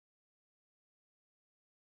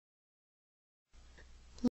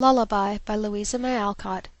Lullaby by Louisa May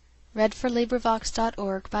Alcott.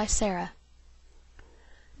 (read_for_LibriVox.org)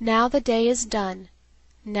 Now the day is done.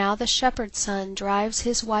 Now the shepherd sun drives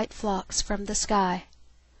his white flocks from the sky.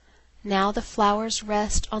 Now the flowers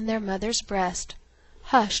rest on their mother's breast,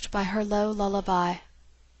 hushed by her low lullaby.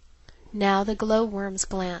 Now the glow-worms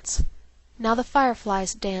glance. Now the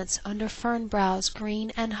fireflies dance under fern boughs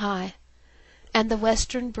green and high, and the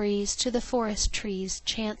western breeze to the forest trees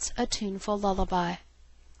chants a tuneful lullaby.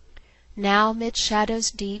 Now 'mid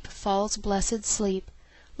shadows deep falls blessed sleep,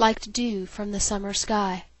 like dew from the summer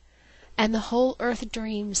sky, and the whole earth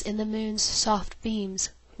dreams in the moon's soft beams,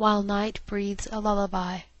 while night breathes a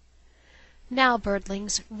lullaby. Now,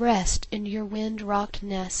 birdlings, rest in your wind-rocked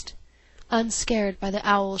nest, unscared by the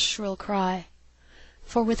owl's shrill cry,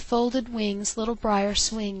 for with folded wings little Briar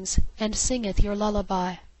swings, and singeth your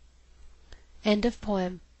lullaby. End of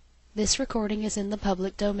poem. This recording is in the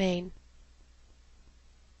public domain.